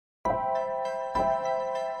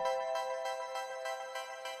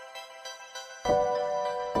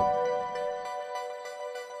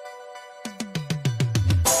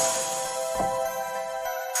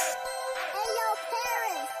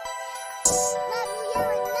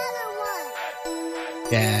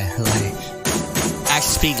Yeah, like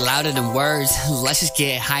actions speak louder than words. Let's just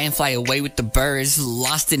get high and fly away with the birds.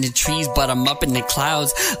 Lost in the trees, but I'm up in the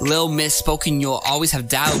clouds. Little misspoken, you'll always have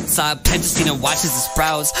doubts. I pedestal and watches the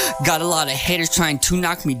sprouts. Got a lot of haters trying to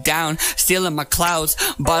knock me down, stealing my clouds.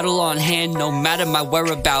 Bottle on hand, no matter my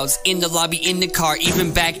whereabouts. In the lobby, in the car,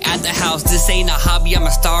 even back at the house. This ain't a hobby, I'm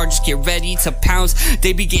a star, just get ready to pounce.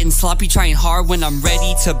 They be getting sloppy, trying hard when I'm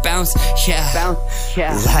ready to bounce. Yeah,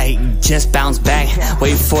 like just bounce back.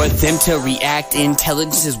 Wait for them to react.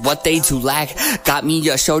 Intelligence is what they do lack. Got me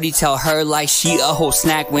a shorty, tell her like she a whole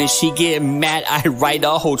snack. When she get mad, I write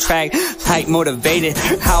a whole track. Like motivated,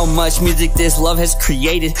 how much music this love has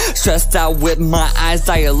created. Stressed out with my eyes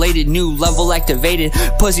dilated, new level activated.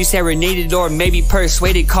 Pussy serenaded or maybe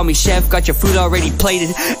persuaded. Call me chef, got your food already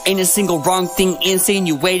plated. Ain't a single wrong thing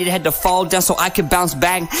insinuated. Had to fall down so I could bounce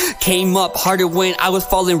back. Came up harder when I was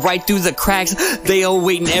falling right through the cracks. They all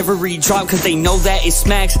waiting every drop cause they know that it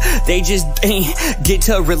smacks. They just ain't get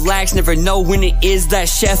to relax. Never know when it is that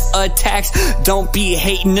chef attacks. Don't be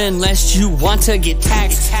hating unless you want to get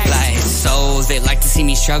taxed. Like souls, they like to see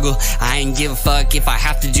me struggle. I ain't give a fuck if I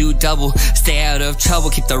have to do double. Stay out of trouble,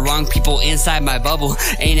 keep the wrong people inside my bubble.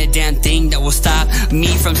 Ain't a damn thing that will stop me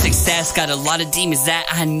from success. Got a lot of demons that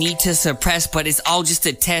I need to suppress, but it's all just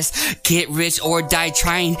a test. Get rich or die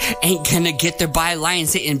trying. Ain't gonna get there by lying.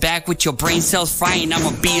 Sitting back with your brain cells frying.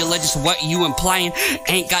 I'ma be a legend, so what you implying?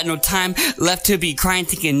 Ain't got no time left to be crying,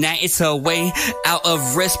 thinking that it's a way out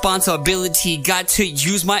of responsibility. Got to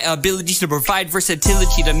use my abilities to provide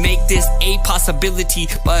versatility to make this a possibility.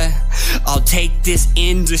 But I'll take this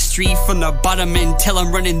industry from the bottom until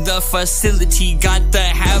I'm running the facility. Got to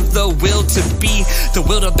have the will to be, the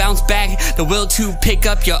will to bounce back, the will to pick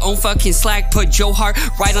up your own fucking slack. Put your heart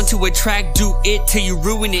right onto a track, do it till you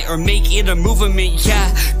ruin it or make it a movement. Yeah,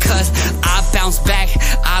 cause I bounce back,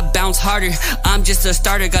 I bounce harder. I'm just a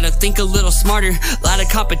starter, gotta think a little smarter. Lot of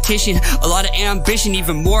competition, a lot of ambition,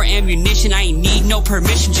 even more ammunition. I ain't need no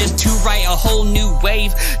permission just to write a whole new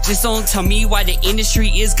wave. Just don't tell me why the industry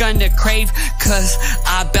is gonna crave. Cause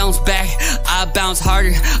I bounce back, I bounce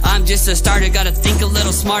harder. I'm just a starter, gotta think a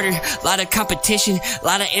little smarter. Lot of competition,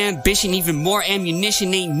 lot of ambition, even more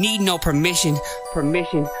ammunition. Ain't need no permission.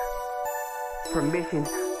 Permission.